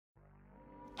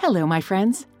Hello, my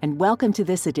friends, and welcome to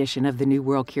this edition of the New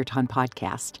World Kirtan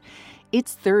Podcast.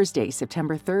 It's Thursday,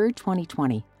 September 3rd,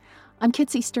 2020. I'm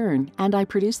Kitsy Stern, and I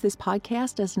produce this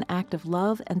podcast as an act of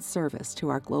love and service to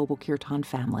our global Kirtan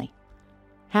family.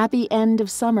 Happy end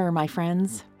of summer, my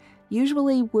friends.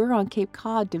 Usually, we're on Cape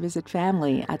Cod to visit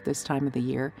family at this time of the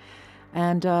year,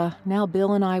 and now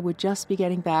Bill and I would just be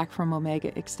getting back from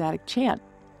Omega Ecstatic Chant,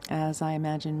 as I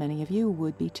imagine many of you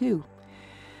would be too.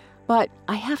 But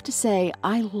I have to say,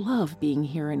 I love being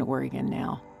here in Oregon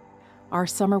now. Our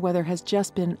summer weather has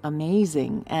just been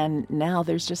amazing, and now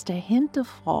there's just a hint of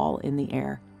fall in the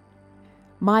air.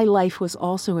 My life was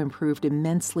also improved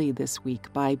immensely this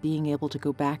week by being able to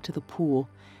go back to the pool.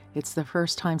 It's the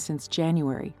first time since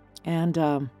January, and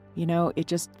it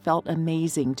just felt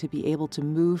amazing to be able to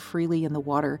move freely in the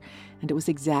water, and it was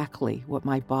exactly what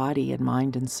my body and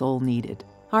mind and soul needed.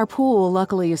 Our pool,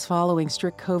 luckily, is following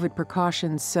strict COVID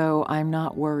precautions, so I'm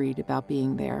not worried about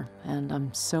being there, and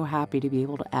I'm so happy to be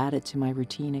able to add it to my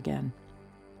routine again.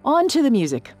 On to the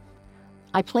music.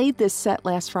 I played this set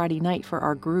last Friday night for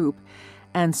our group,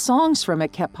 and songs from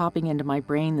it kept popping into my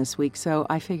brain this week, so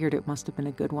I figured it must have been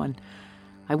a good one.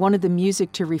 I wanted the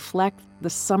music to reflect the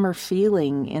summer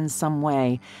feeling in some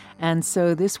way, and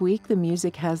so this week the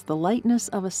music has the lightness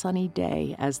of a sunny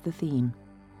day as the theme.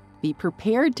 Be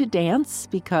prepared to dance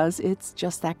because it's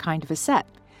just that kind of a set.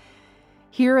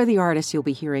 Here are the artists you'll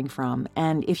be hearing from,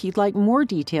 and if you'd like more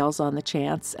details on the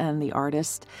chants and the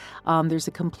artist, there's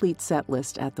a complete set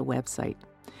list at the website.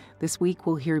 This week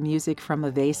we'll hear music from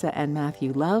Avesa and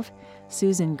Matthew Love,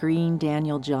 Susan Green,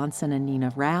 Daniel Johnson and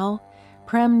Nina Rao,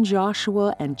 Prem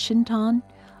Joshua and Chintan,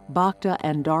 Bhakta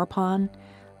and Darpan,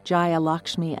 Jaya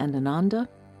Lakshmi and Ananda,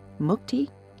 Mukti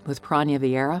with Pranya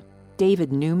Vieira,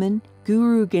 David Newman,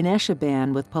 Guru Ganesha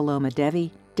Band with Paloma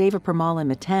Devi, Deva Premal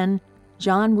and Miten,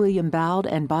 John William Bowd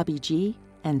and Bobby G,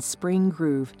 and Spring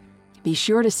Groove. Be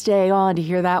sure to stay on to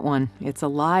hear that one. It's a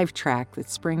live track that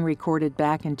Spring recorded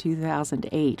back in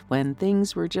 2008 when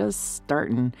things were just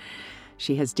starting.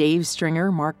 She has Dave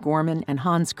Stringer, Mark Gorman, and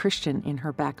Hans Christian in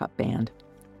her backup band.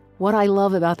 What I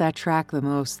love about that track the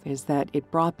most is that it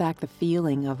brought back the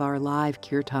feeling of our live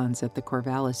kirtans at the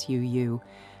Corvallis UU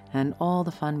and all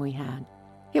the fun we had.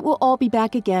 It will all be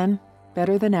back again,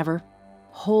 better than ever.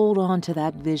 Hold on to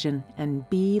that vision and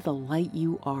be the light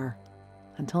you are.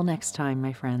 Until next time,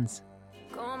 my friends.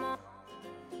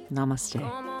 Namaste.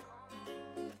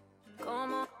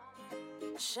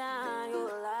 Shine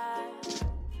your light.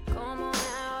 Come on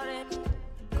out and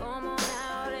come on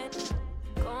out and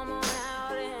come on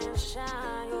out and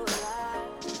shine your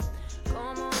light.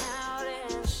 Come on out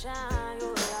and shine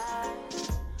your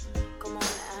light. Come on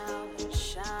out and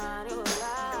shine your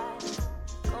light.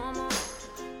 Come on,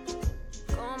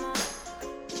 come on,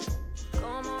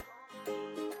 come on,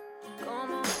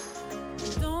 come on.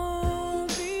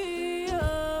 Don't be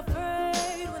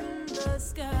afraid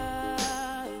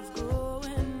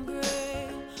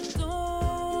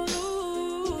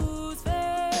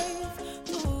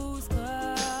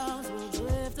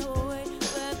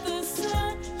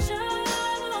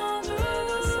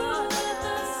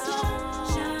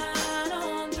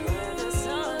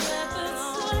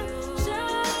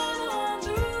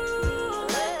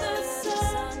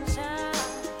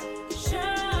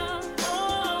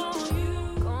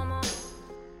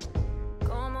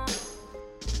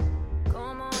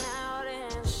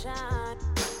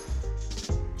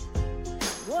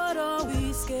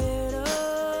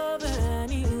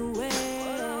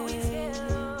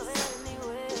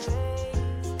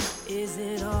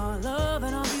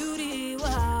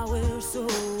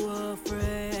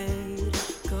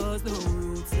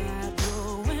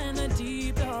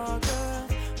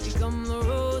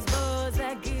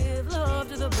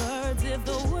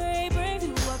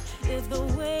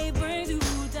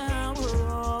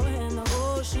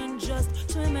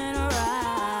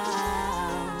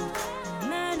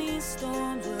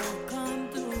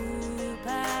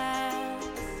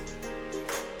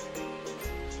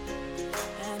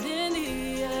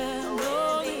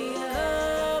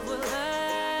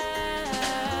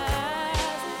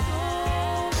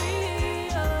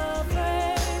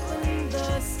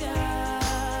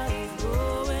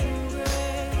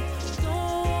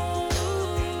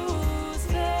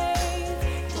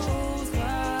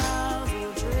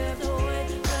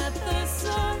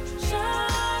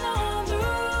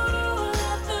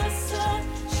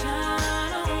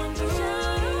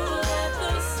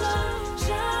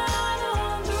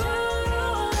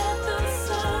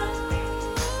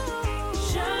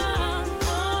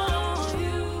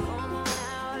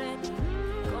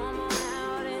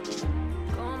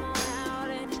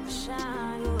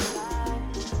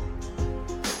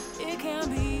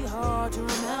hard to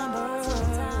remember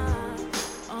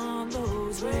on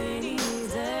those rainy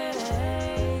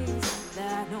days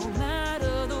that no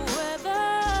matter the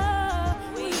weather,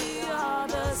 we are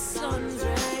the sun's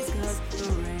rays. 'Cause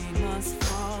the rain must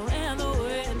fall and the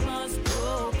wind must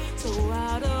blow, so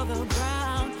out of the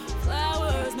ground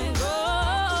flowers may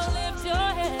grow. Lift your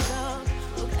head up,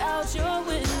 look out your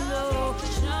window,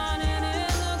 shining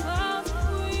in the clouds.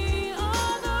 We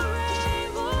are the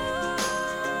rainbow.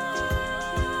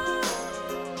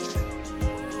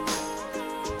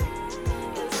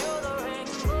 'Cause you're the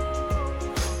rainbow.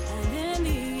 And in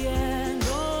the end,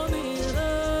 only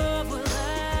love will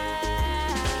last.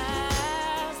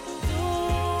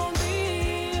 Don't be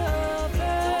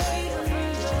afraid of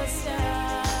the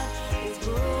sky is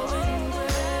growing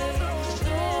gray.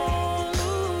 Don't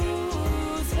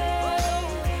lose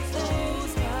faith.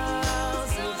 Those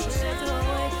clouds will drift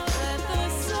away. Let the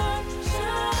sun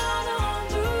shine on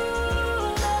through.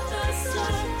 Let the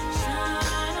sun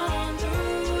shine on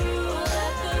through.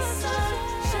 Let the sun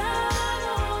shine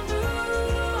on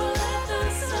through. Let the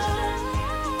sun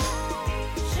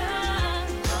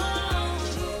shine on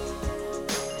you.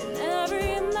 And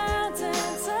every mountain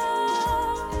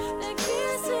top that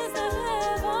kisses the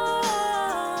heavens,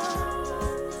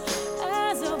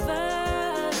 as a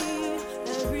valley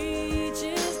that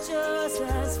reaches just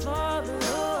as far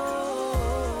below.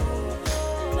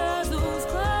 And as those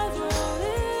clouds roll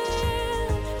in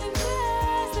and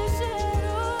cast their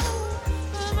shadow,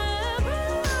 remember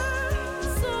the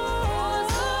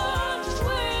sun is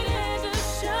waiting to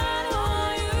shine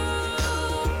on you.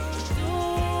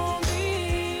 Don't be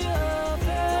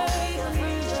afraid of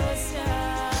the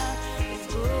sky is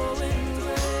growing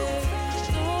gray.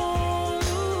 Don't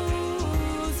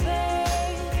lose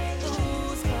faith.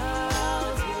 Those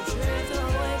clouds will drift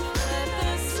away. Let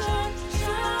the sun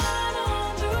shine on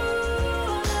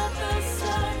through. Let the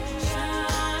sun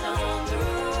shine on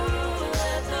through.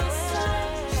 Let the sun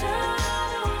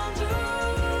shine on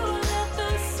through. Let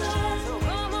the sun, so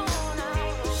come on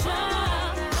out,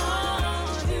 shine on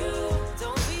you.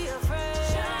 Don't be afraid.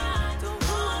 Shine, don't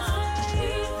lose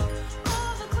faith.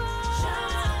 All the clouds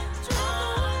shine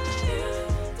on you.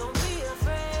 Don't be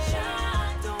afraid.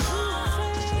 Shine, don't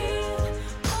lose faith.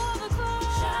 All the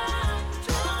clouds shine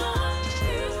on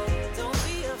you. Don't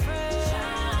be afraid.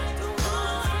 Shine, don't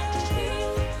lose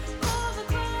faith. All the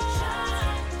clouds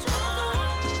shine on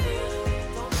you.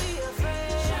 Don't be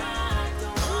afraid. Shine,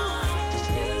 don't lose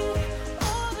faith.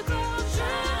 All the clouds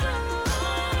shine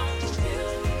on you.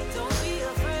 Don't be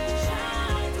afraid.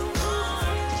 Shine, don't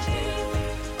lose faith.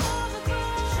 All the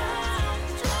clouds shine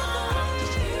on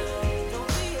you.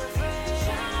 Don't be afraid.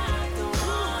 Shine, don't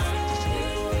lose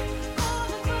faith. All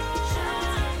the clouds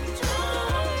shine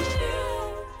on you.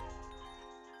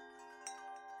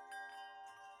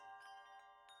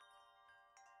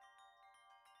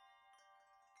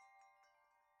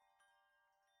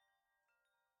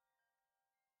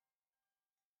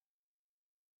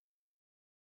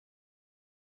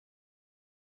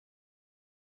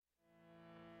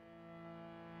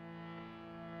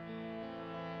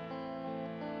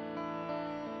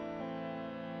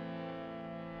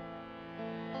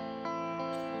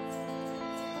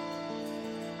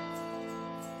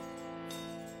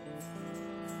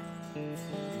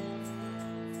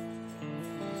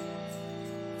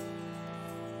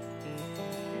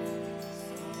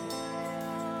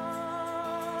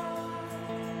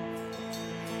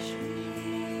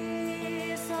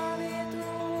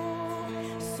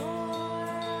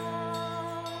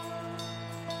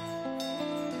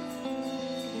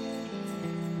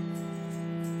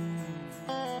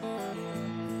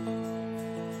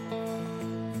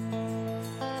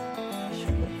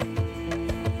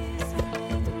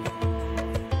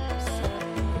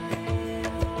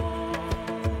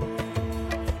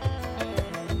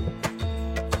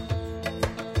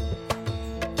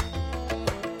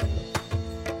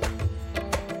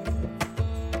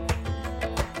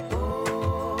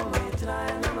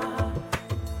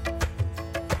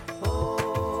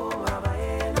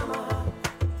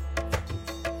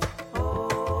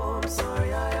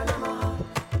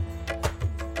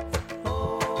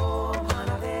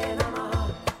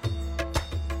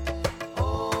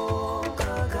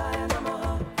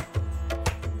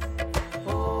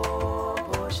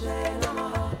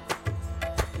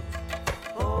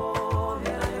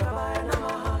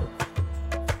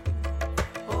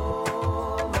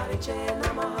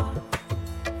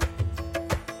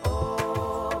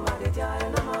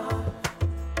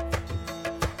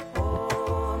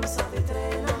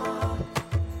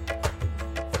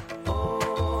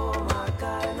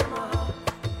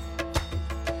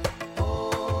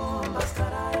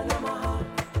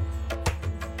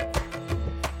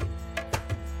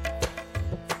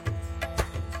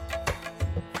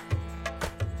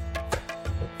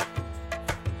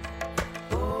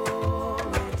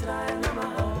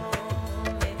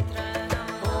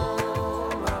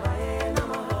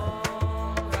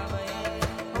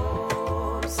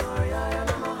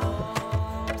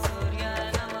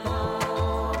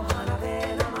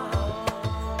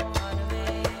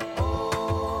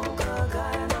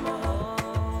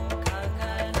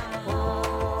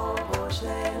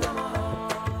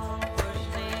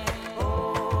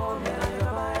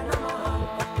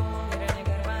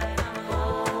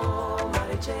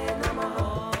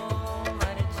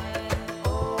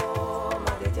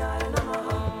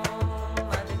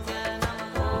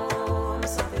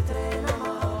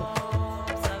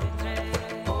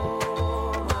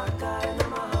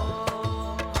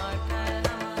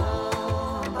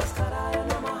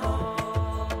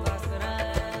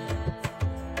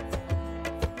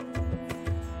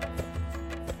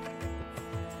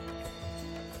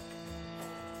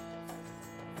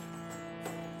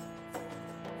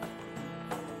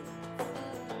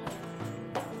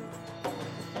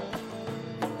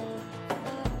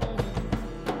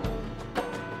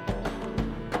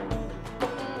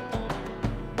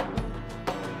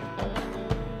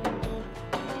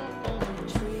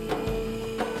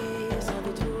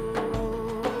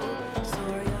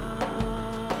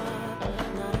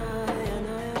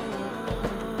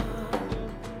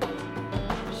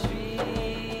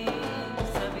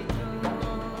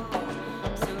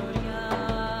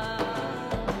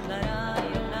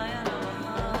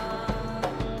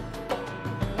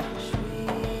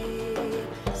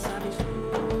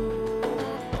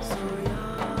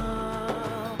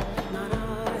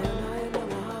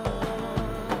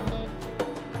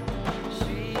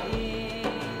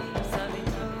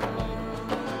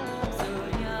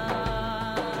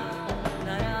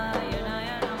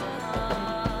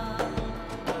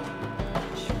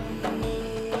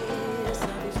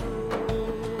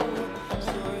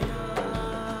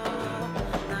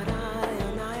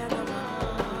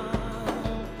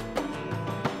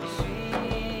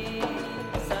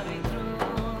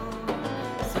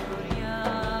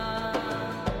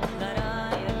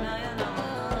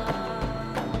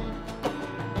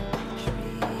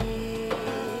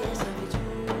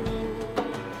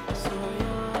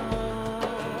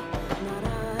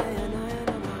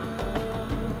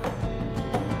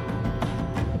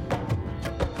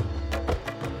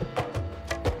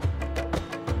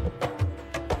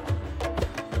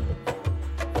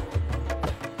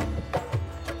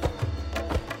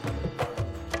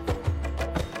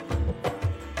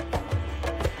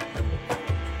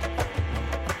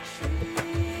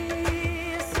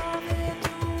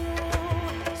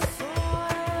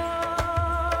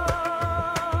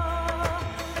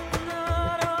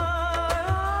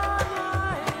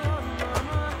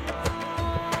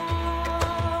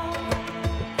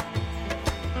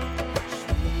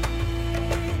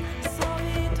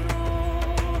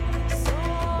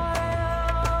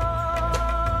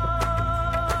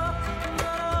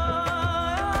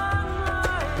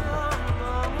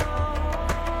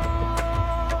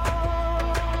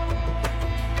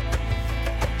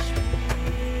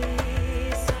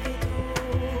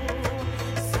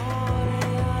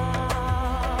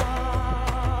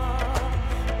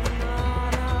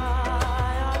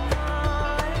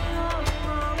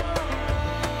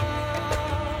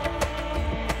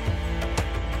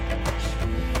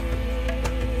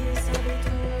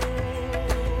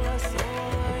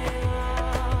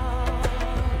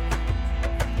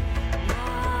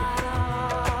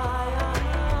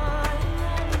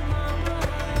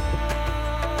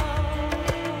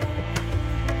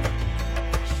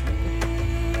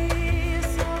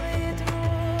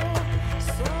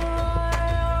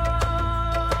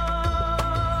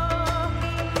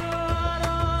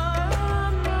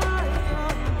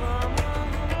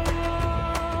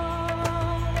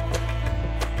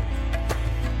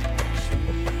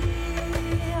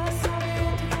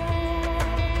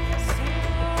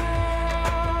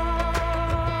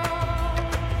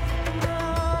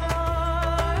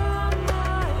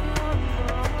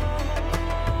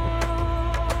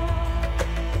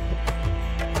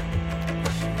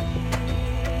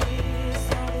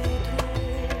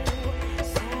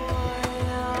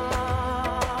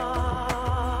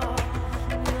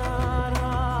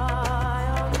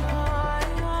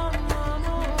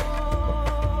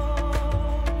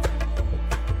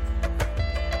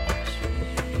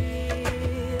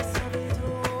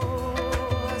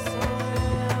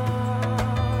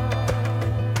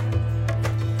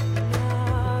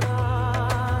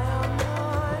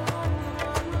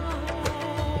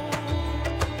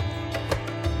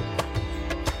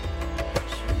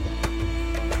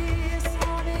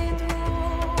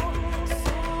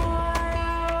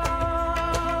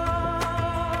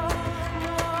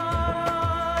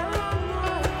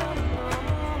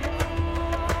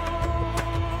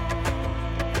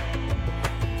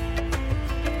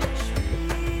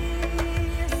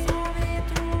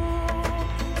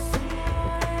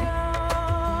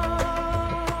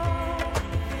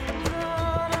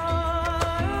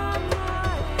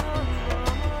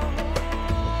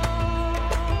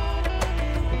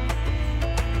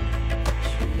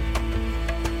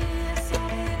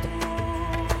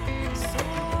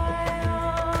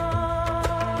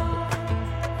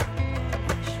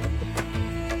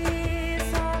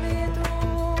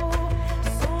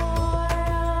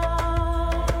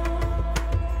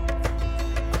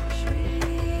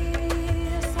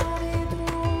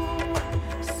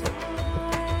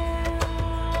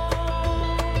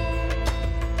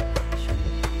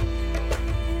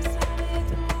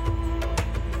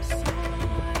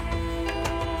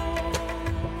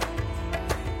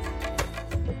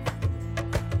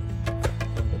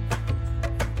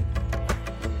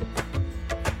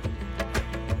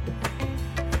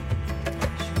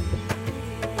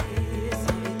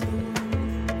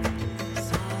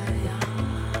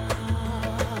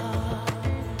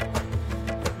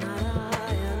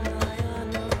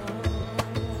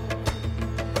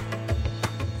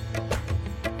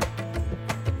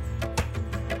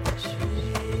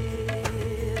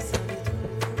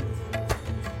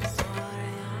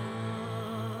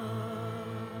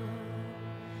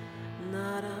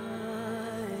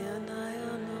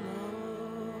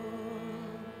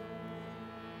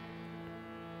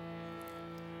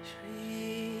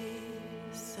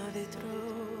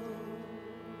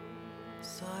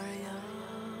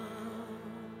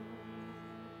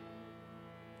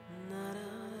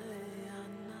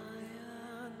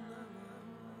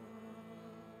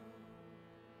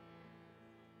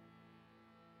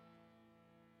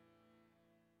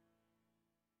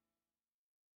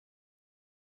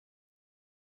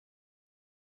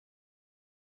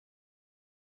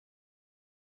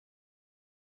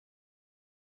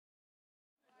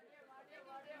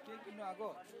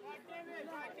 하고.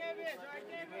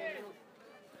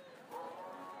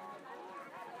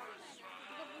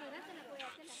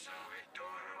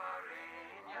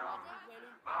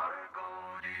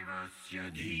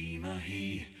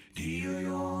 Dimahi, Dio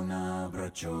io un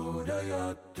abbraccio da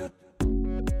yacht.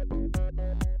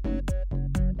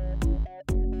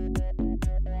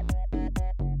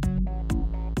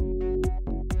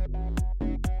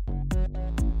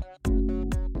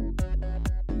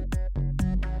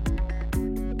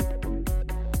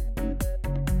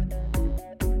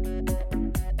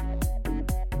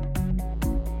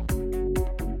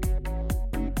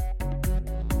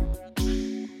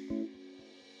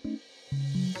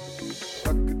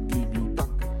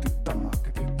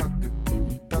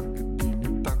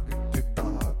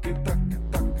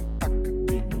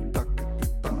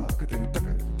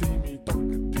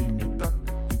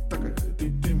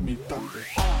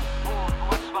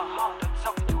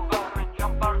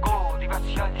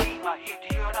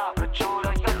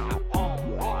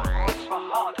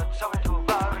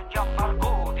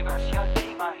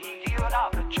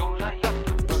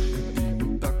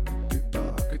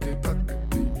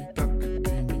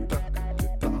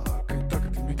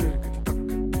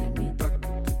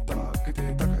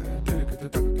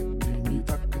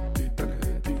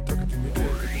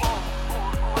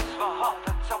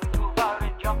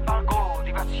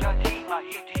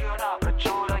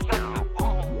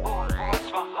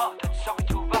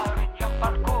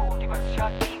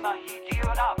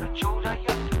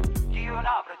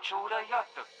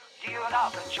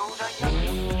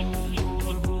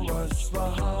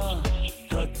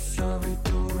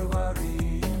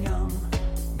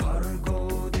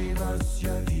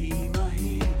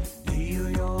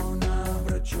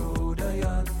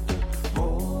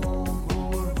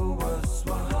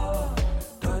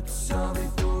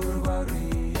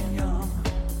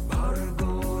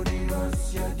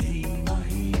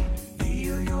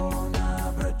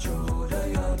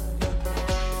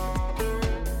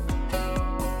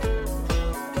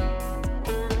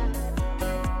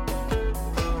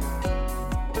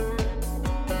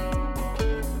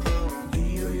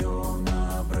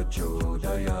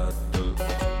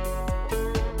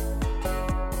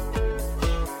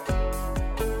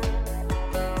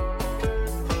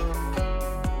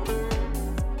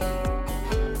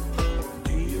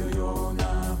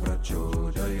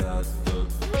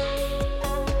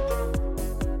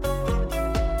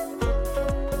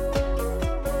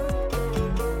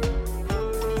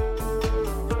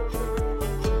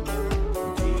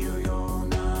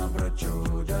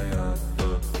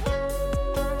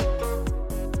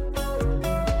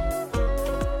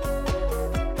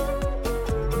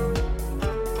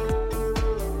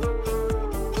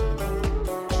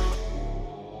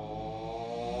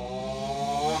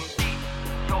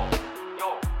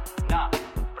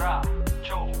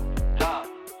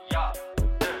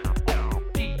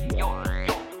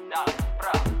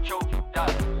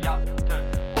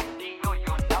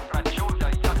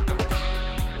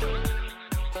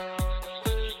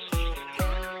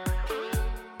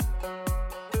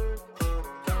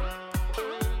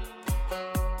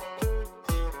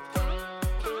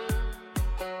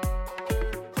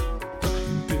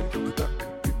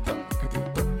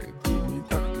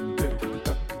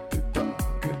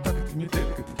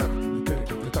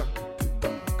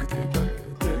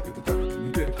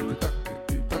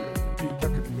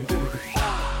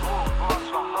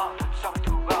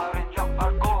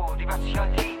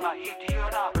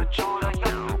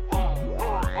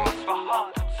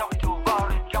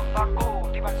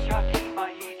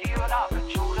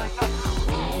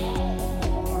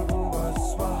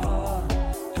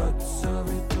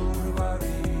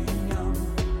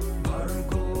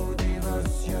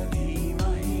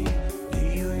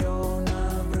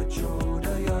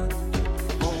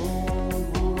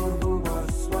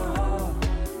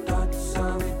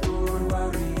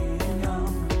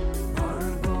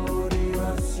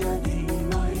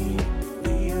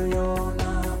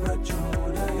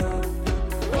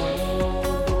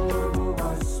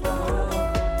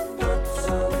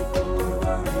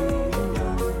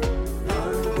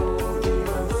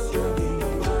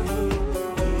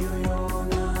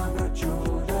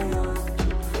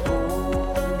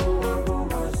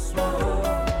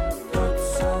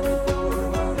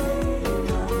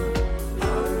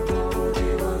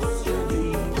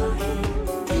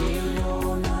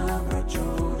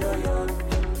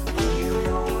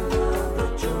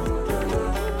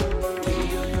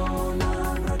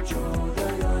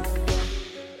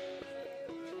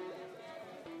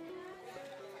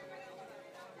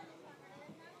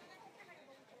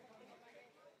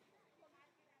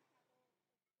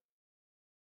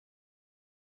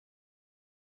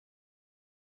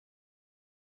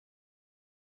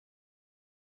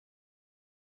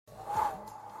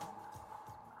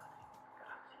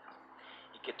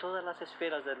 que todas las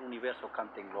esferas del universo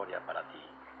canten gloria para ti.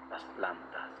 Las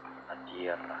plantas, la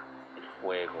tierra, el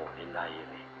fuego, el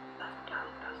aire, las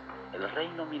plantas, el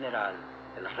reino mineral,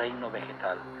 el reino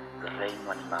vegetal, el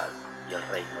reino animal y el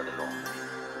reino del hombre.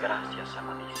 Gracias,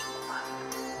 amadísimo Padre.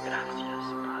 Gracias,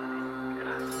 Padre.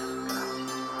 Gracias, gracias, Padre.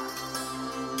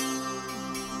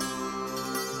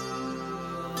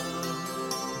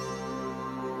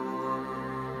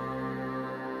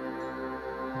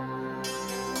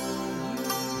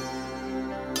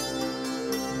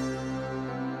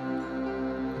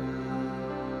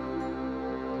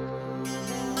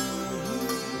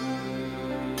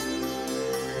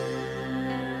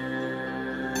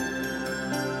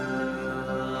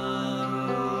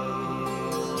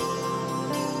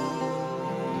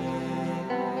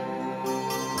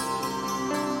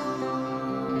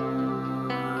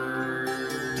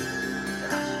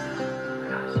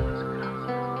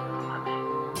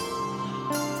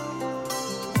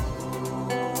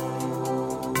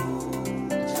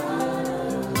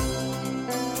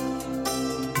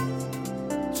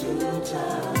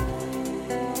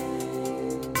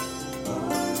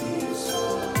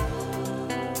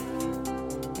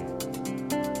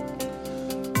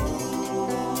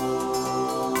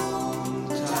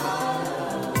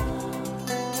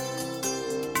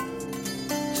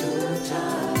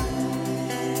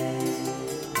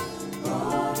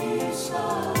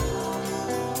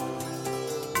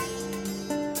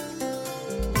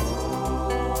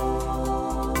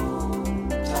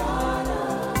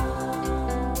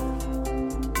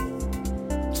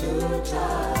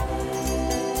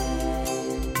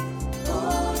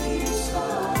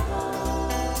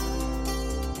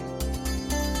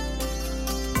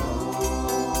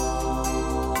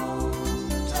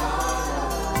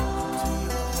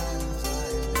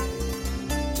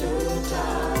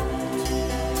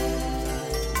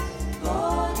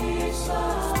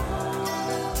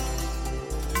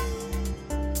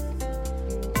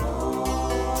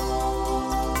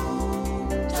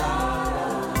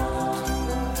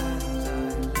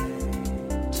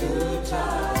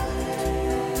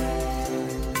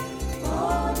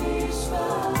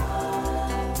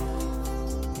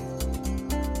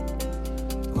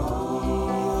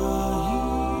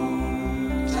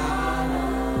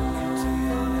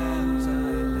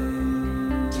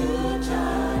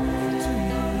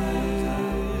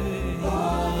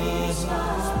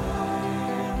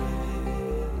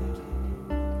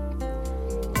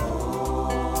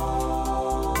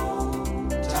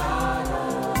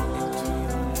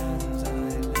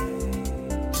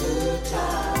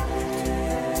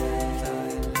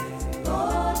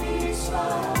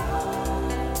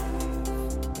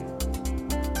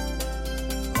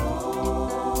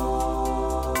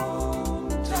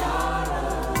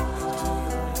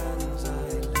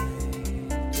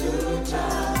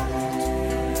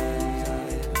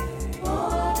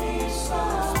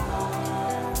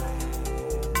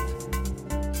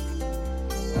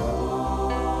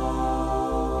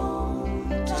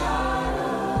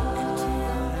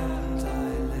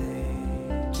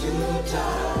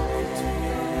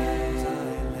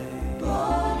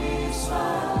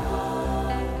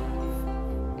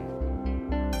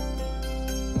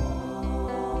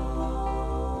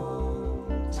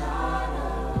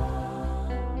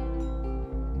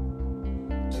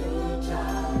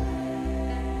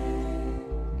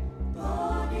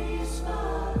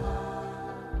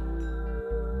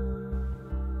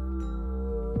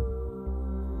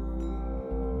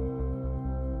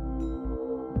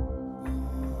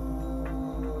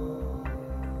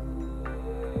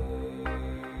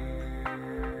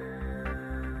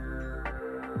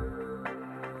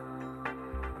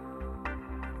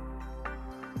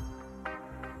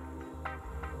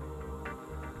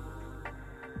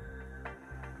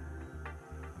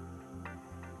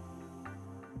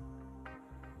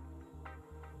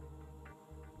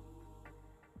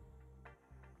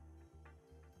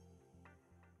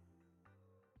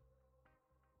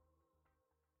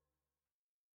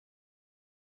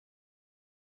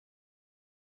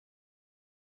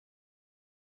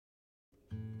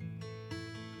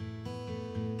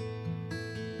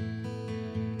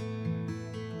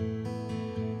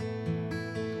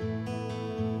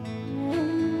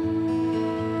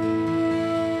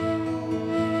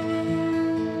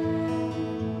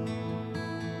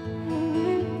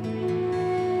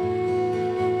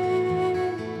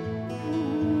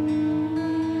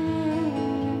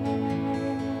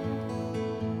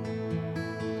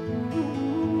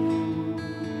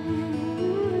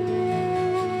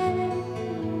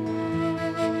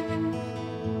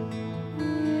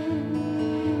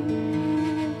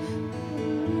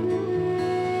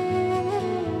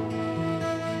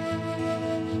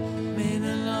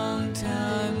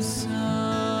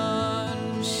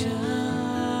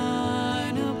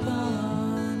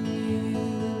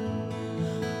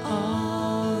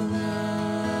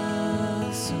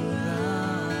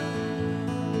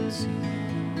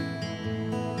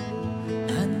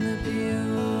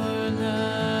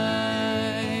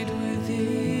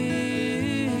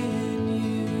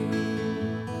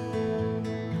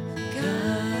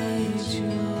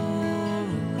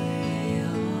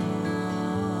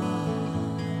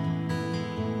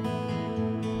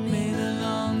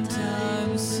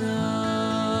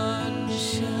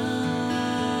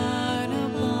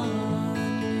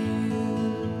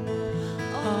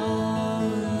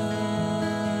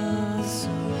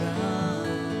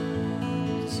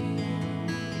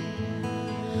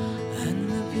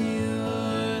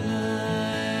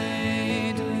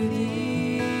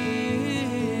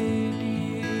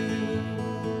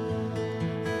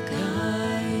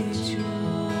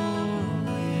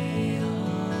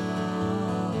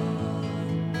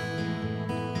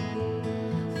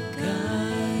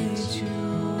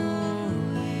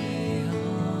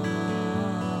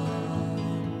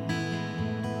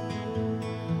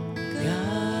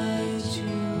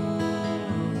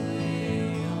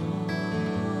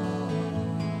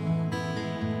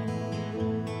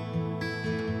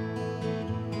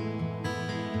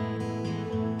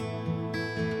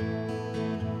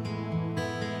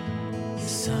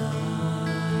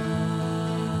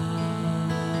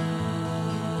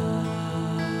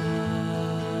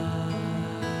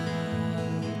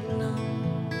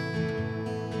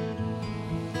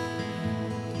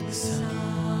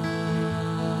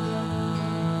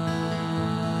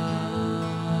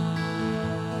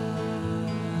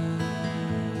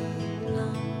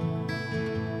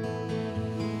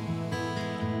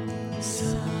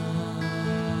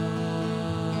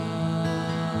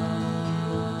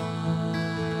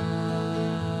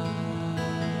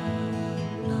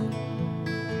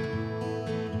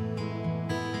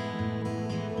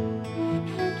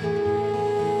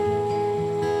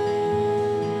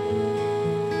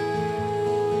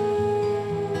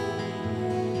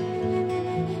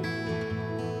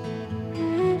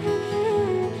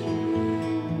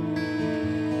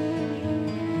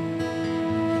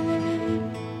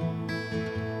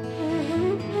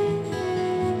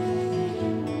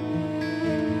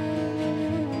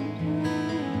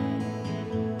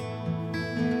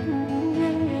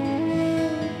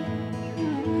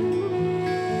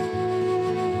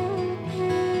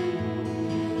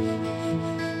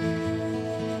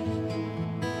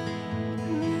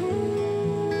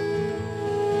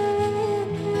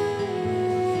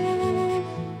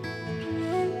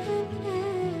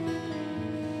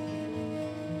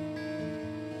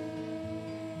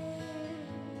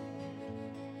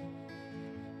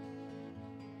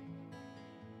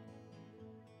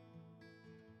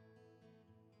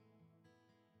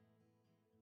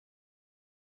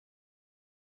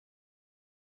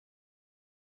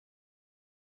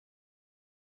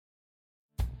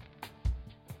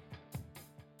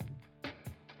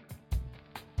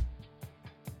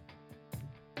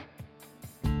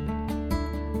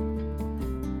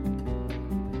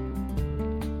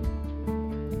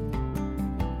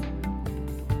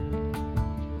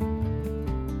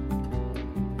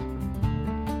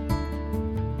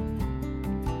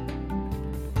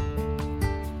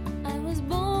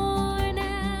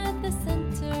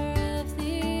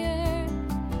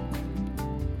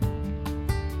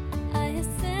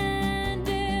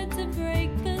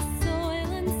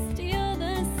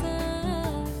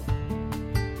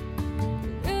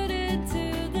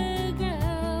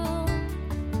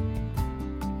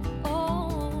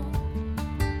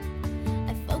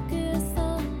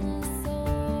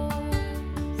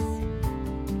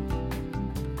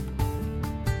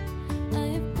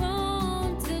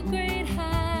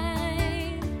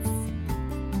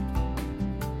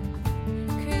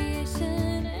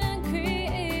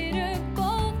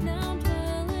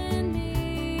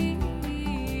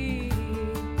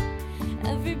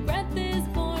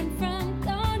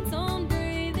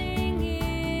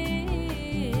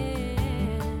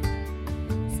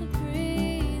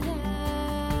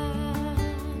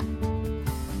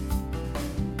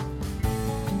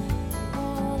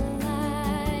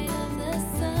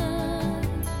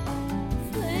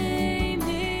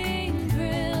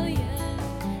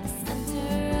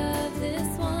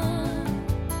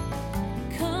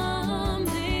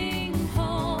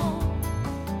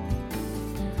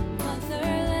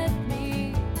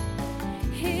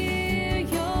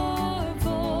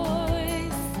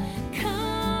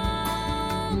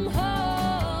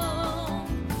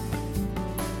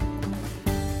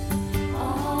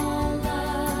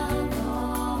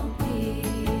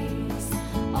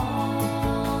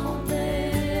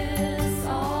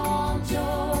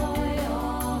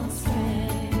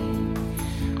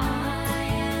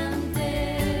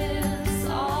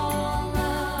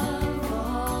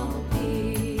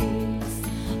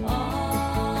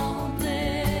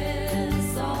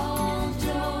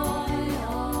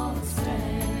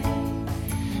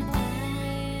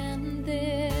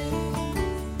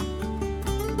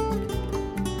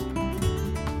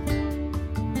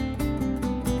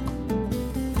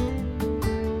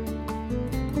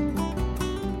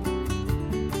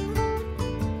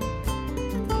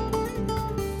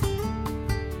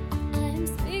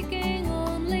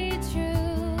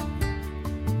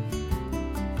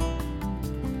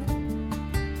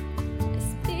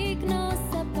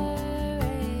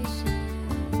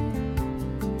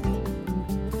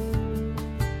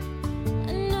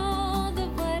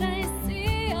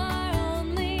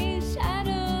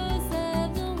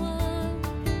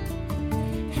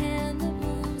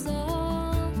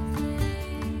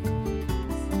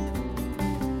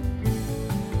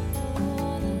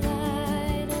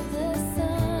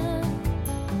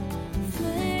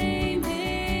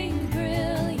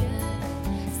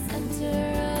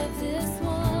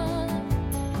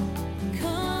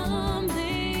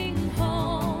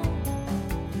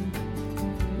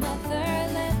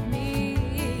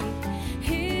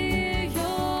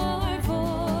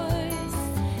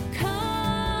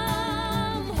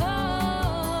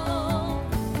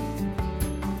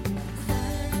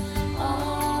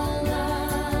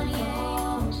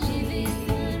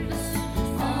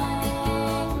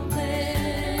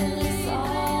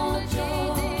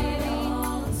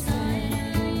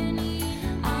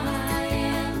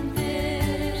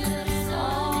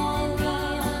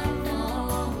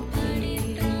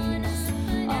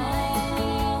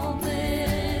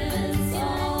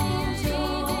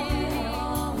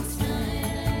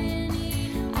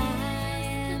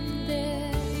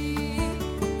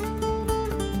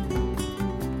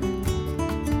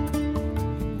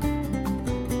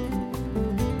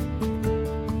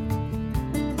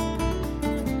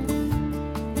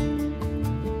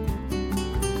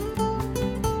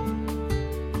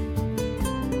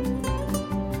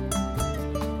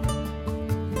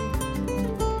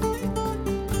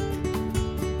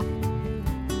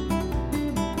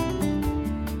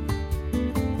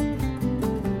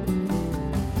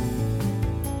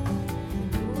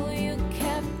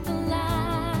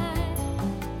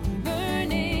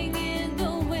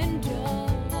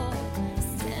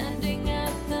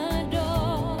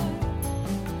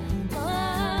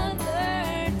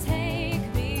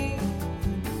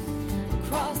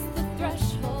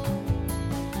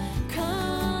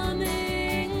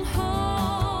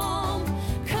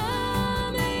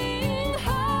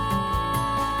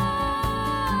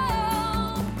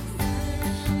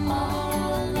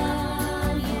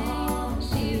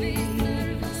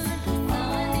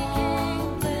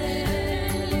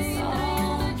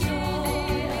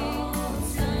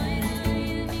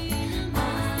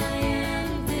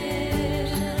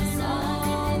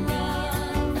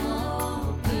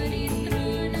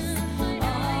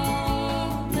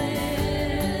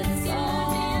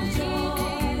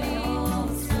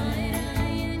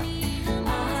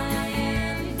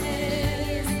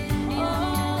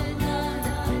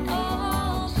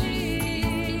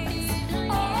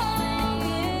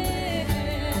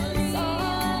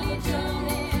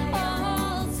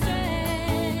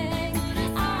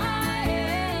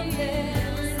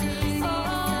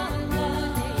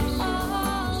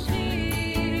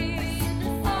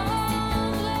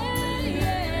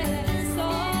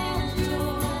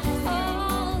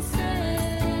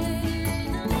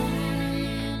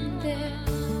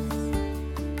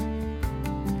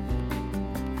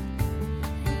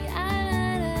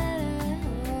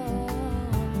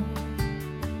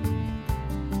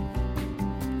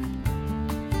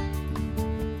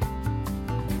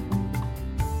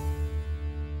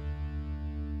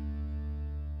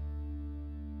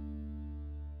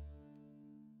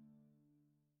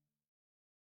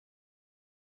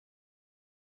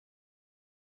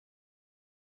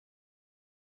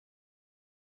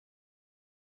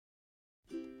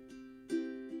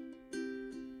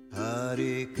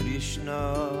 Hare Krishna,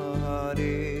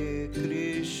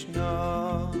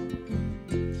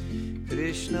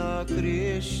 Krishna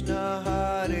Krishna,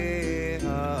 Hare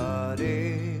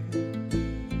Hare,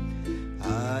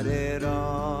 Hare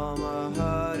Rama,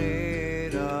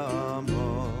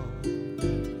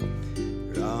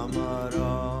 Rama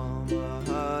Rama,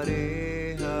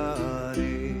 Hare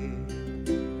Hare,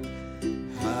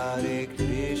 Hare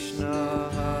Krishna,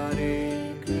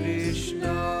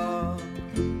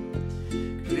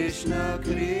 Krishna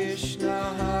Krishna,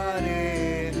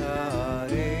 Hare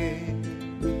Hare,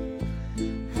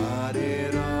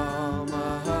 Hare Rama,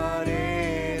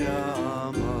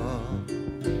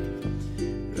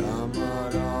 Rama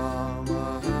Rama,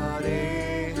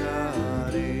 Hare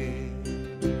Hare,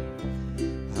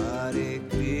 Hare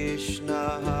Krishna,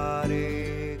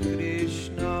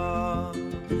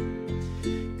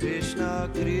 Krishna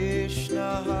Krishna,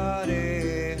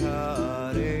 Hare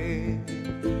Hare,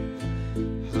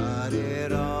 Hare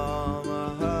Rama,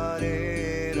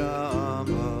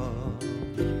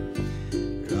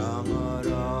 Rama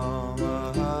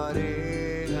Rama,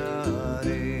 Hare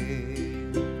Hare,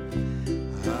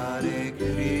 Hare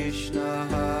Krishna,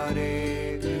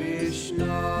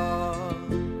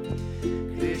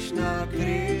 Krishna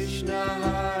Krishna,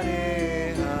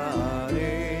 Hare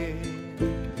Hare,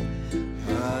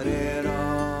 Hare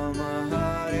Rama,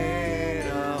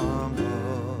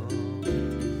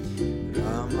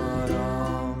 Rama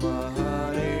Rama,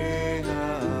 Hare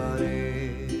Hare,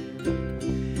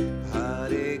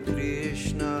 Hare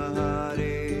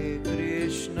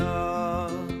Krishna,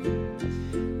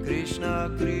 Krishna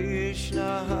Krishna,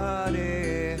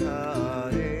 Hare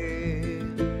Hare,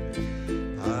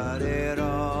 Hare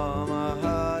Rama,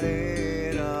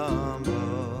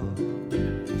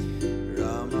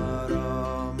 Rama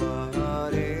Rama,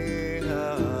 Hare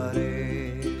Hare,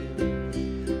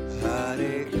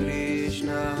 Hare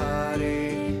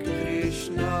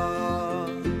Krishna,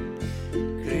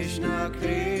 Krishna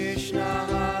Krishna,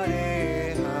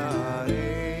 Hare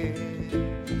Hare,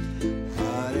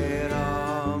 Hare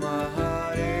Rama,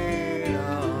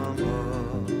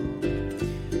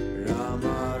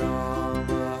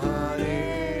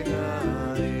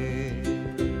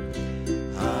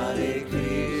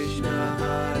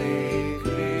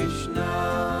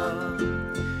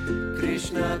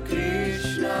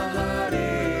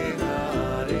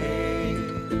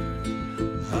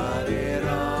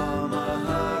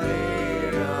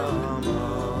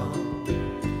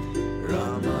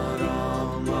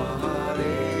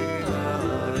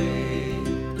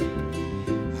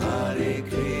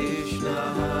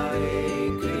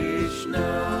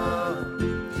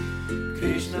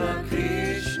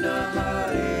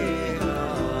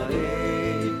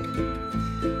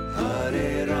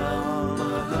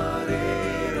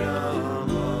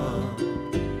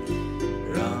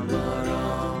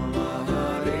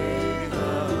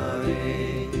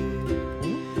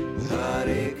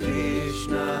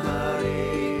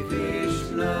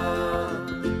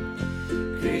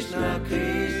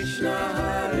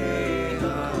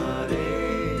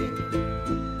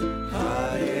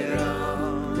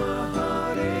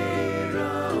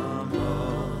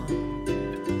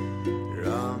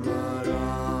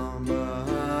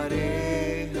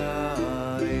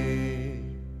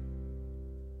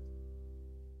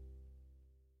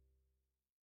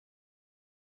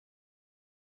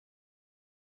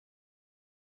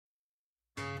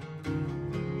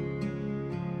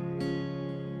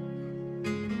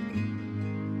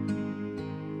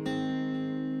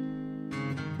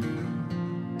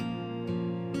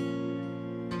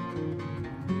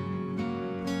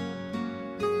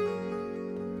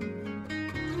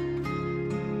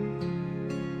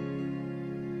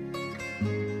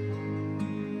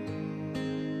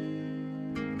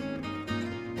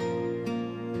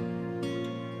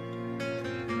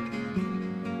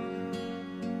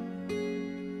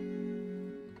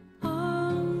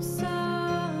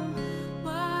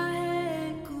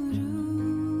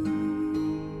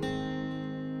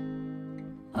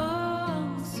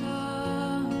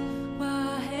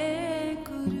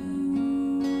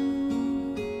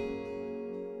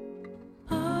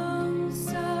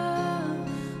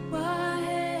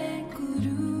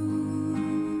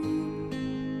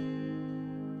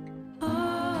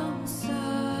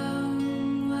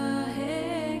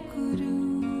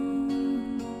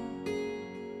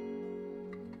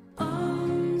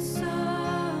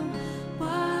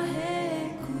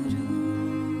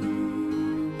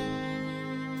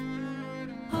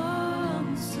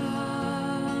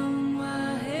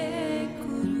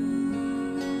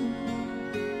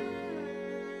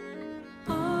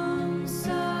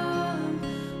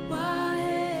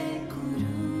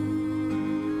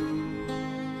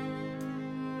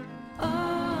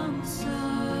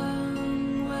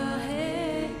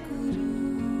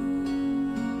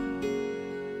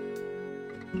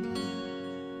 May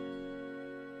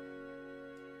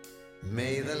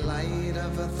the light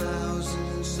of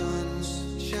 1,000 suns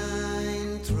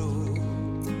shine through.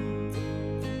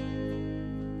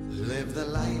 Live the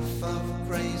life of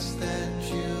grace that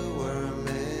you were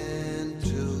meant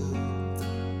to.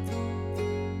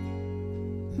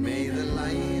 May the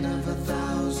light of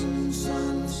 1,000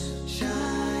 suns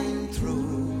shine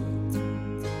through.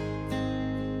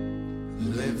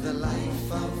 Live the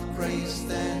life of grace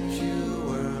that you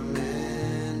were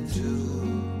meant to.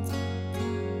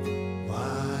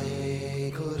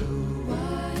 Waheguru,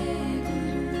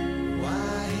 Waheguru,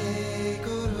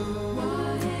 Waheguru,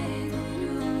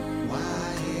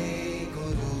 Waheguru,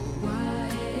 Waheguru,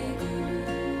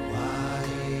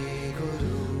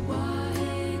 Waheguru,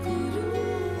 Waheguru,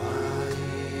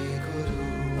 Waheguru,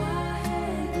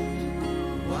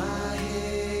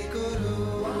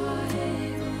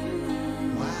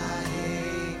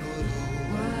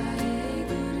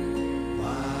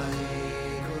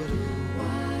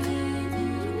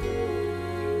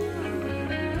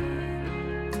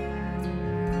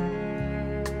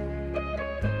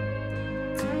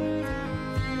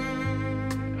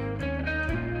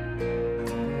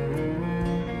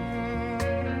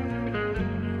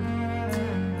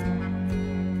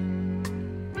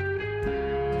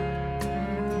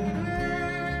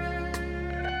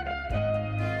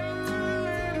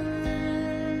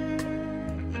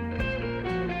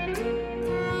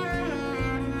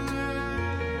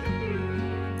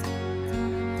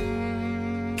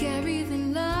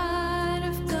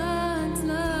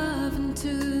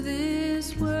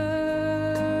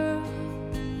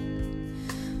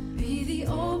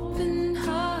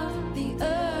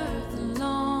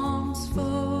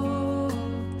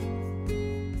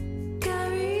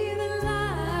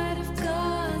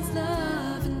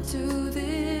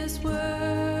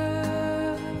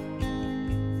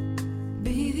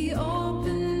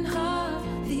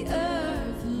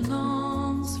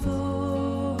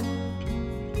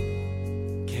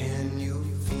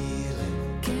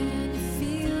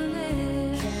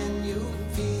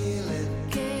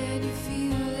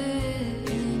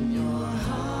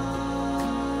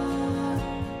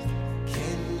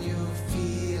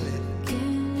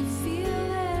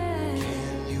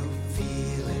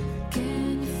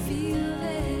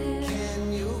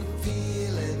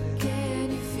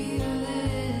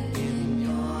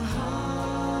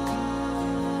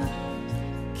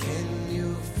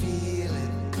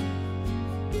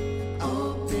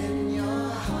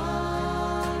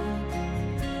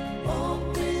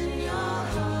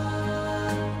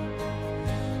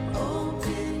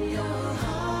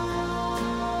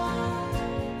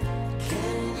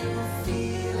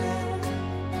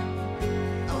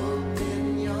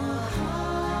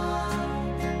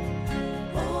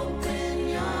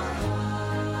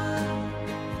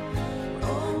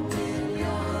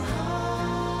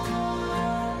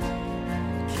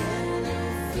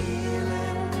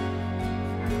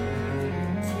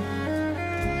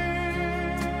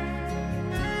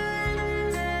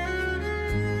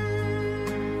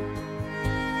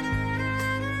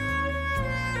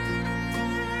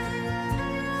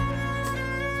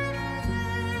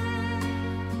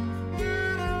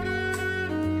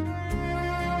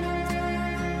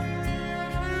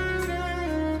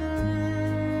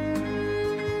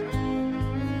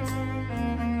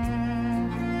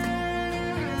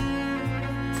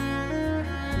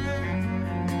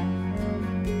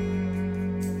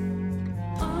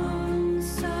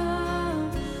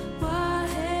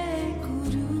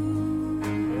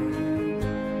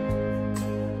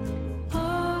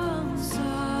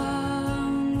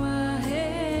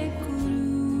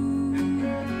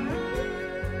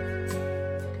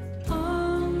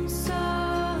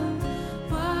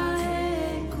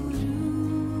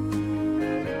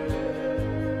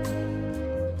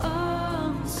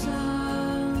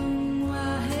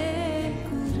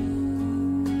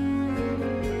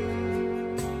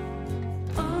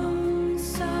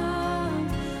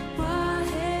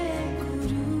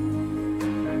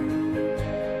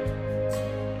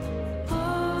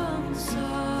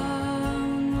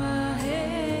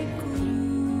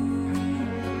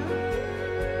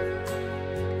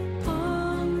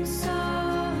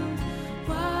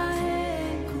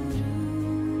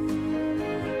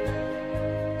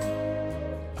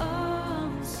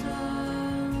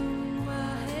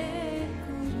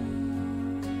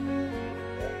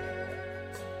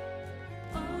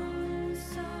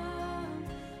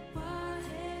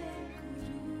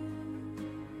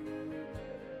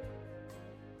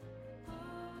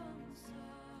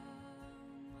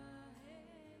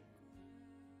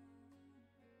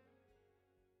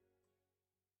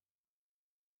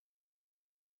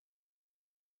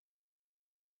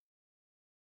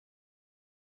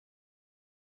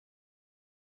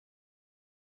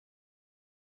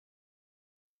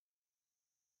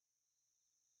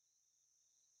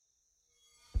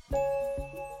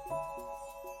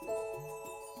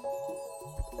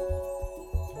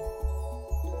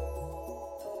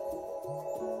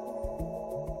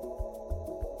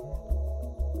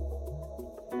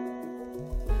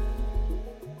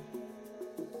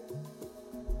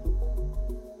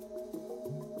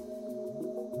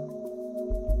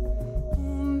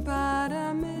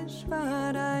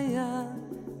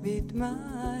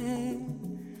 Vidmae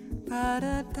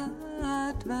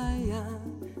Paratatvaya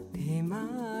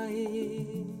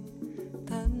Dhimai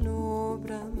Tanno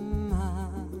Brahma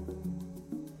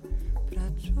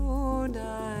Prachodayat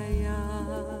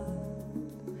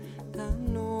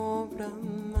Tanno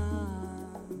Brahma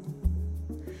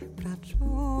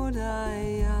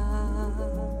Prachodayat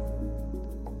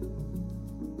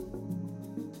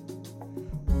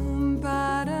Om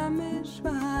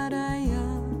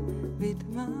Parameshwaraya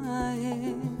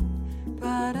Vidmae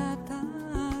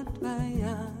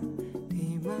Paratatvaya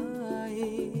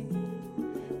Dhimai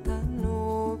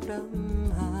Tanno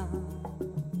Brahma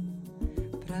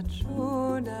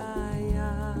Prachodayat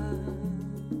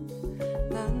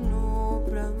Tanno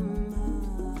Brahma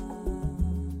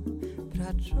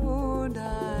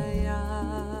Prachodayat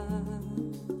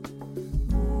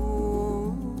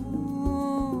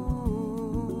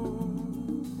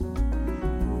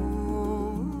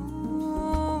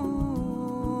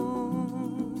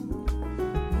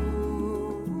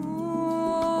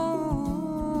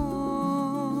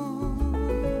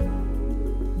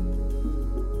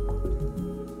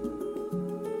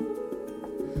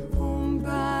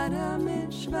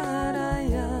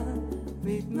Parameshwaraya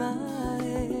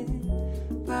Vidmae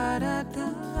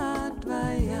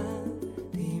Paratatvaya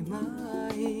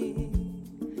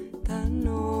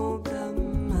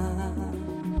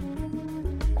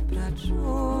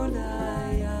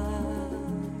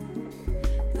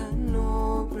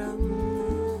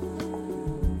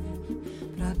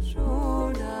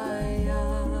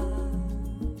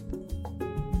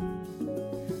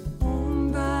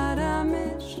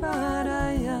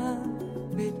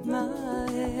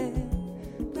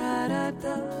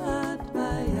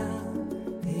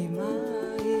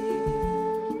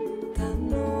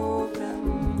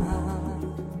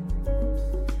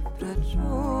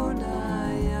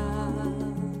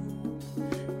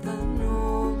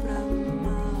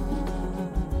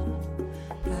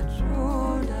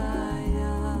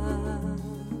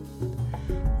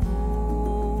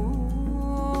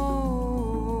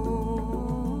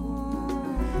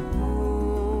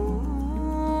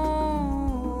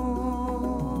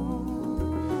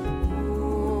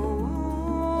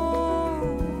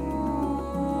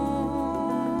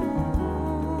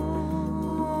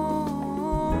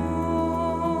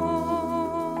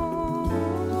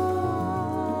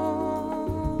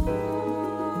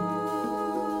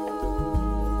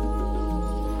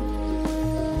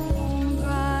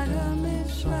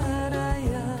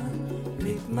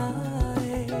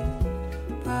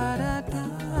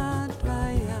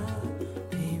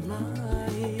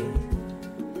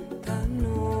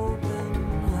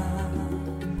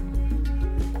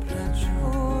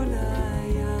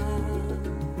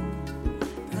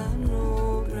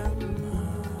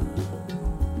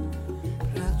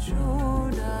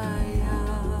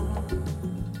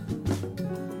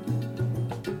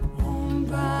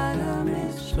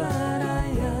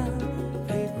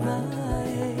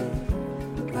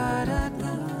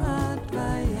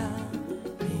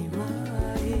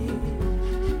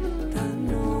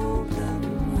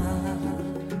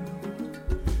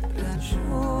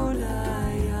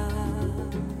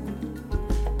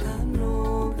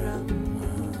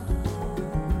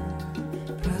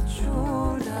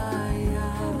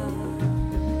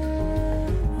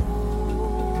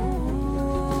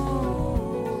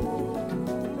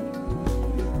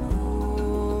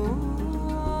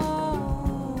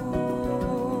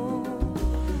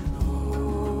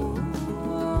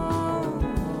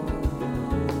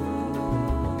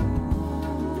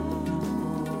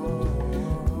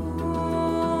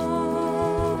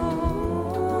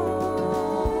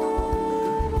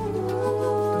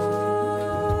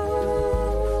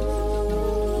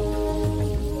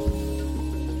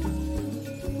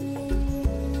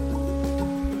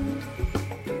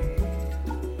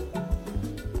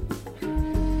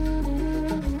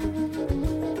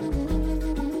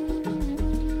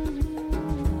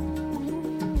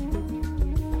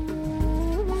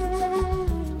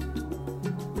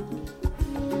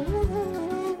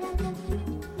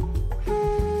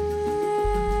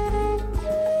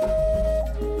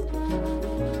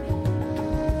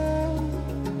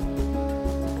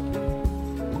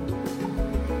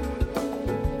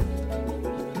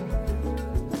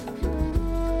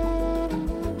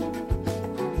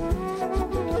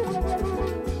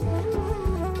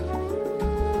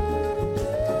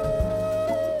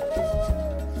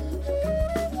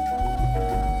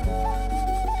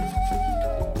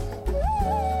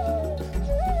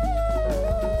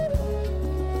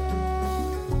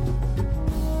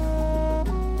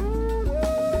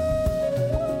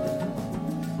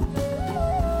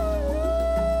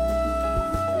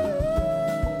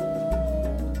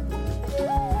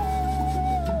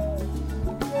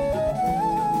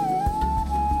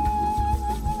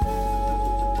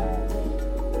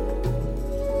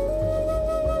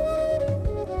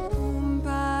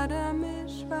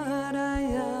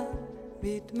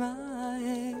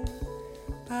vidmae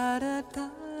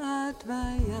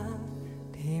Paratatvaya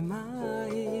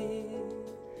Dhimai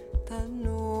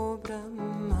Tanno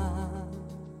Brahma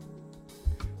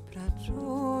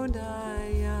Prachodayat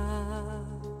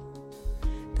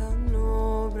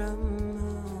Tanno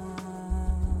Brahma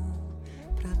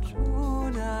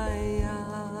Prachodayat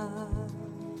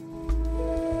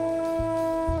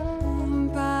Om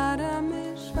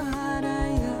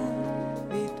Parameshwaraya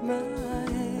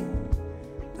Vidmae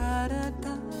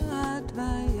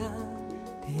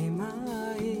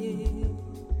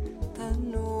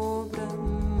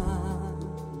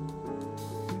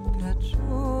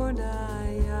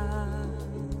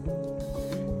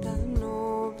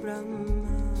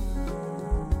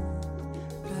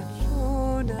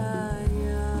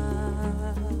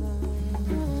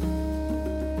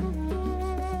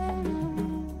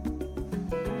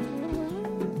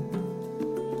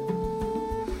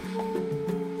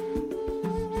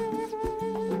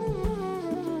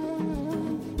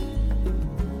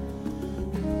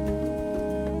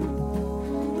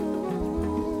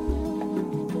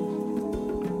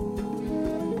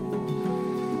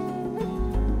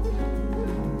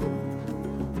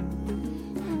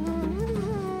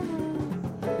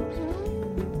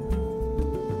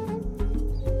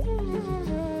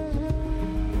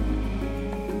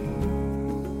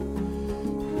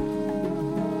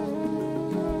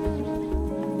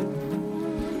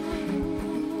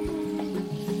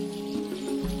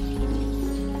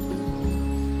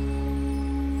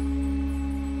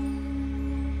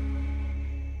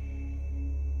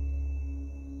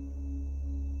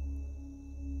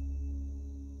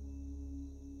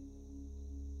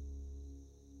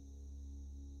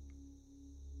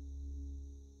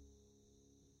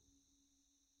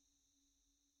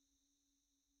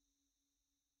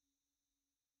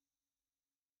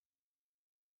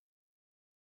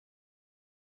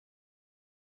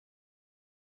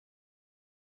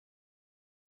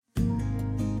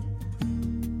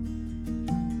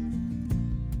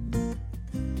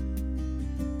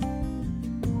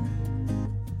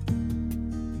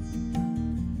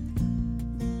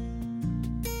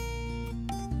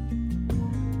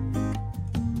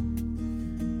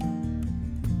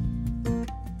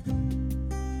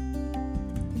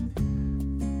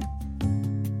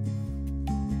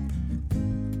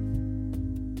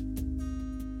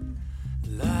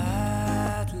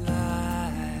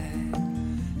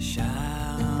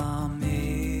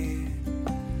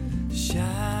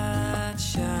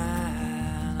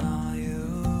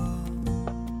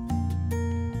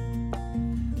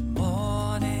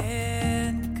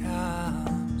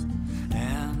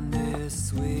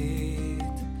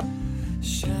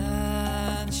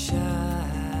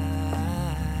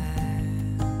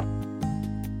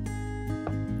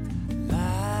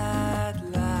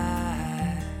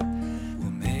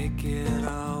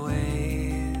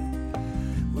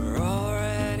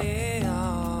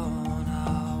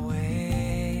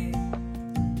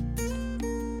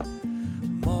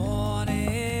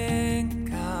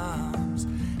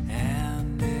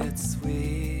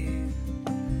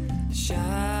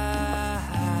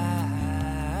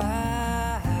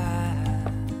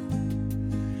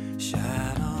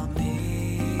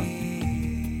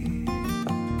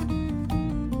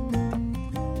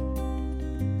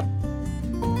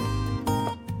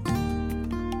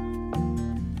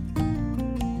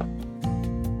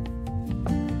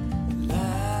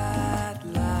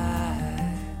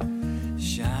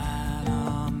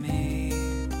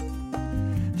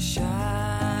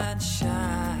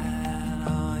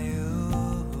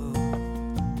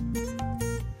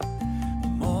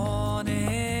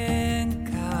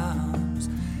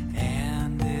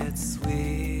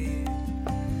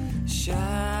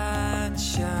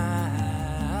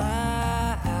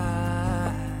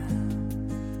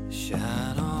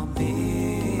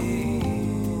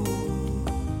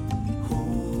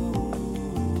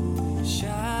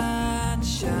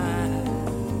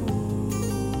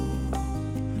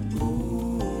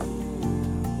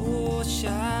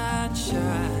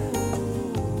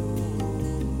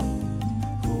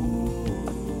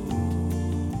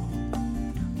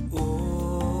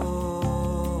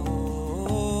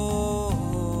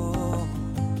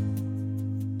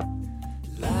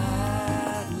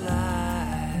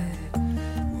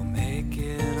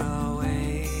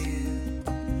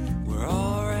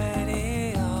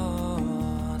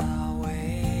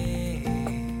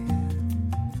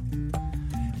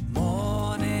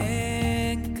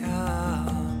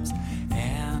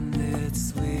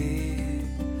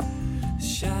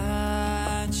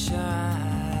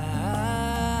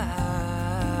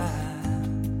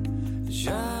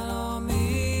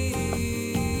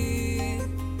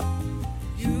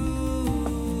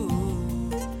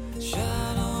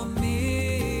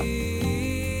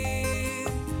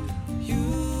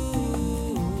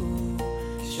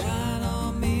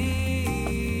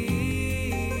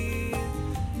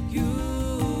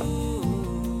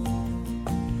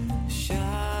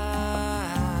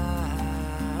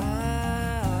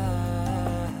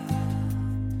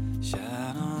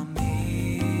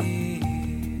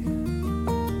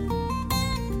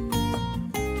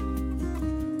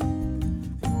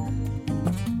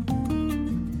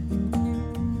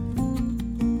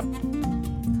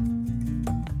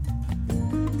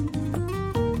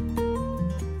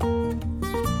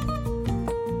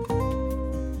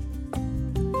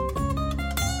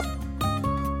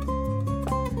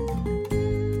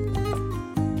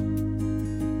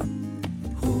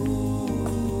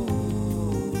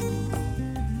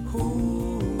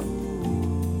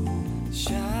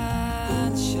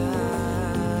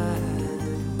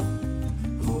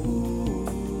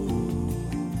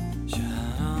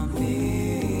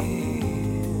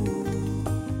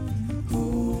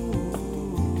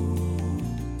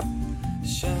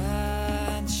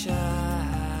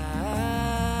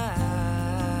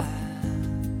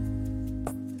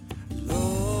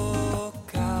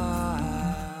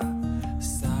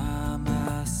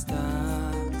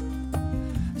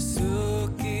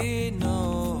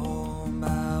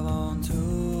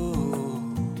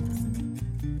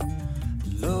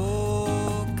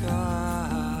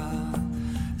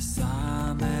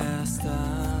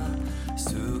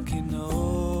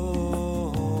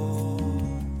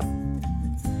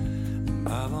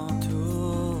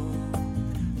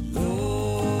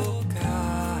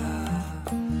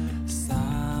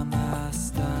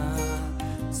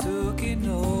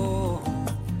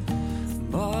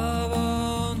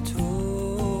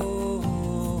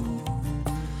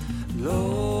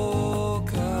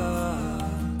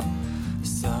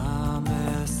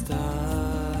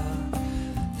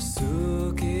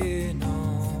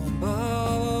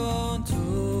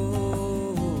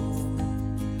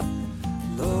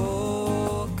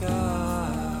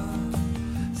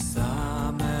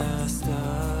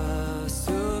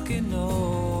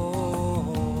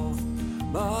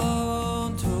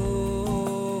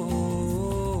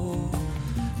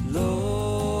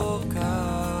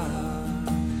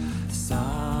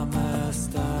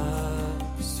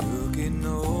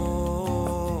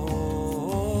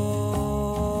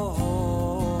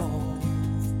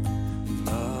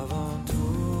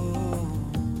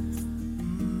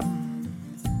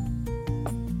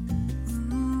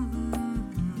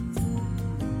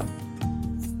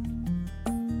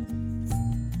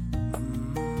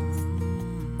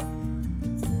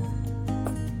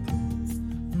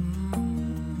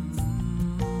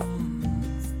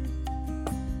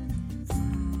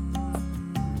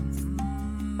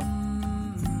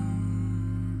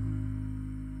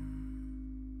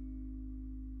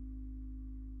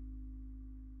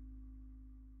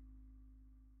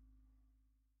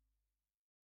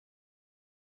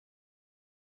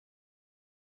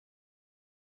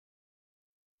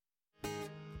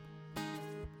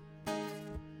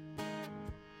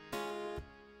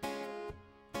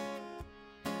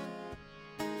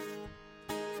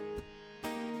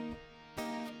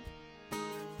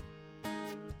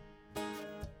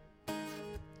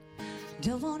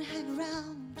Don't wanna hang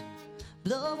around,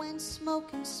 blowing,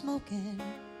 smoking, smoking.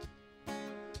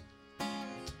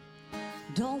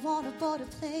 Don't wanna board a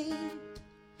plane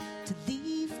to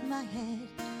leave my head.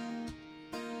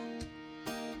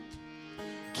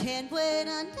 Can't wait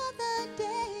another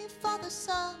day for the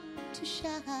sun to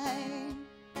shine.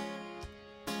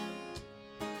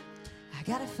 I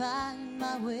gotta find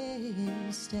my way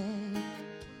instead.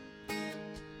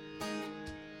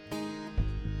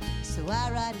 So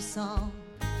I write a song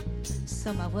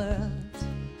so my world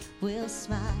will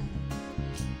smile.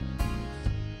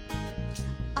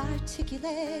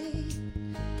 Articulate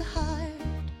the heart,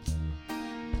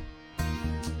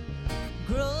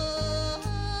 grow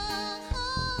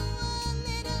a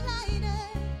little lighter,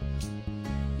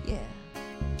 yeah.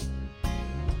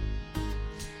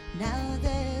 Now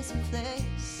there's a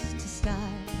place to start.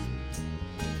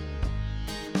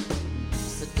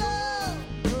 So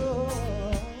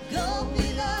go be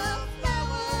the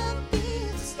flower, be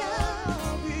the star.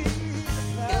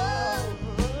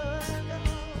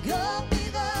 Go be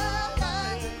the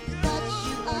light that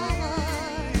you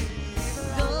are.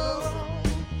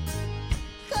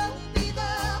 Go be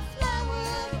the flower,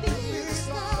 be the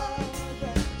star.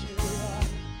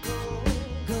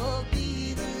 Go be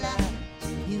the light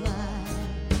you are.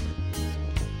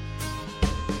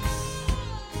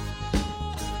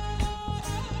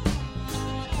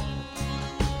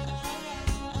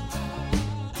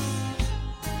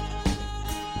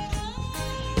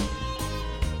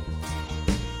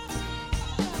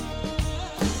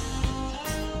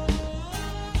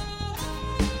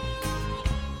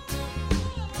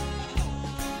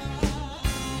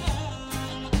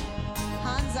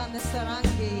 Hands on the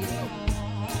sarangi.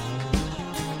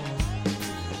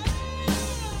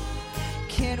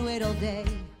 Can't wait all day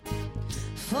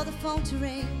for the phone to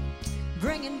ring,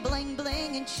 bringing bling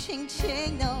bling and ching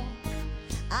ching. No,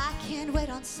 I can't wait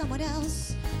on someone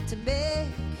else to make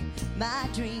my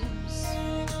dreams.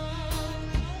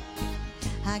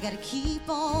 I gotta keep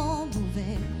on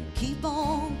moving, keep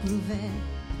on grooving.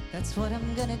 That's what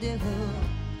I'm gonna do,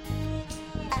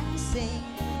 and sing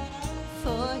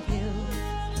for you.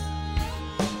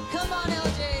 Come on,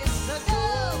 LJ, so go.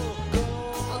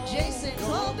 Oh, Jason,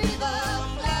 go be the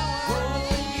flower,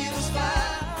 be the star.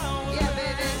 Yeah,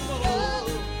 baby,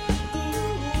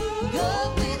 go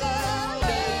be the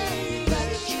light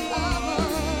that you are.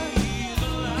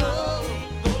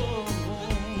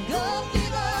 Go be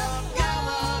the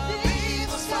flower, be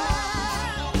the star.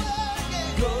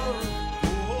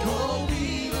 Go be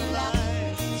the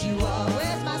light you are.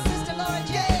 Where's my sister Laura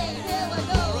Jane? Here we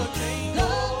go.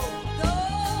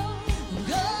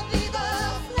 Go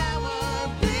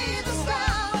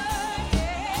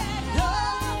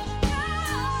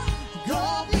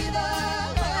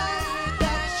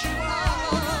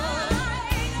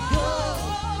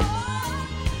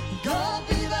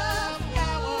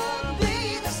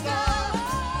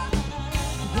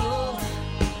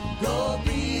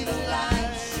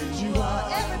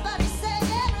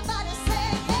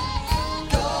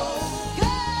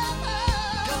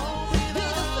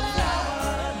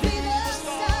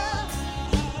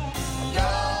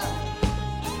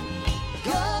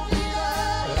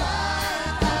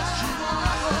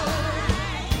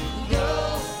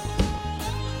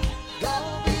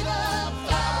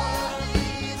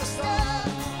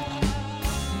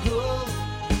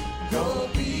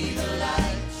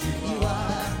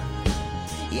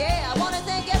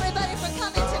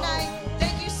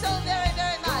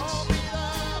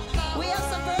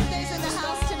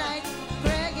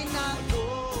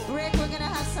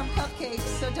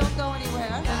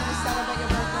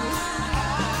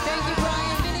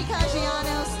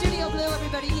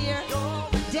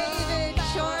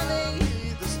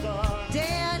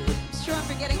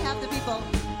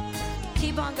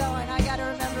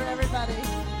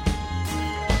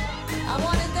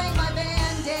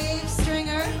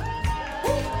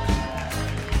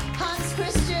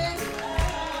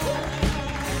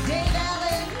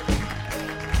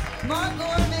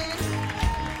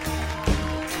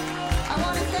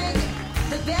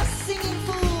the best singing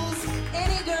fools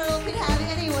any girl could have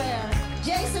anywhere.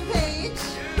 Jason Page,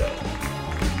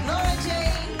 Laura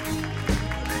Jane,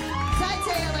 Ty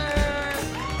Taylor.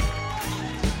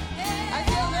 I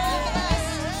feel very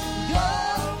blessed. Go,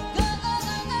 go, go,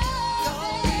 go,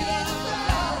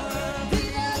 be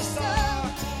the star.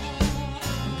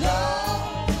 Go,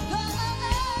 go,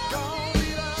 go, be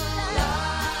the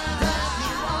light that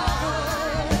you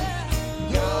are.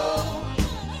 Go,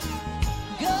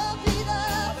 go, be the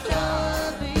flower,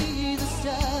 be the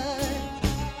star.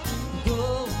 Go,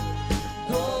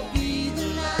 go, be the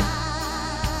light.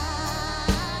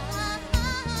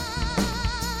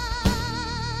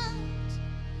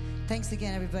 Thanks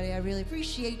again, everybody. I really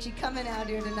appreciate you coming out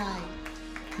here tonight.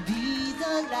 Be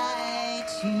the light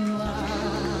you are.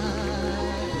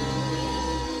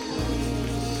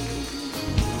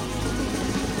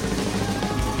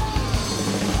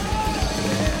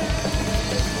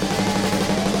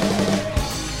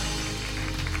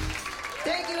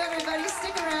 Thank you, everybody.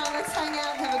 Stick around. Let's hang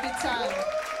out and have a good time.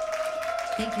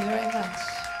 Thank you very much.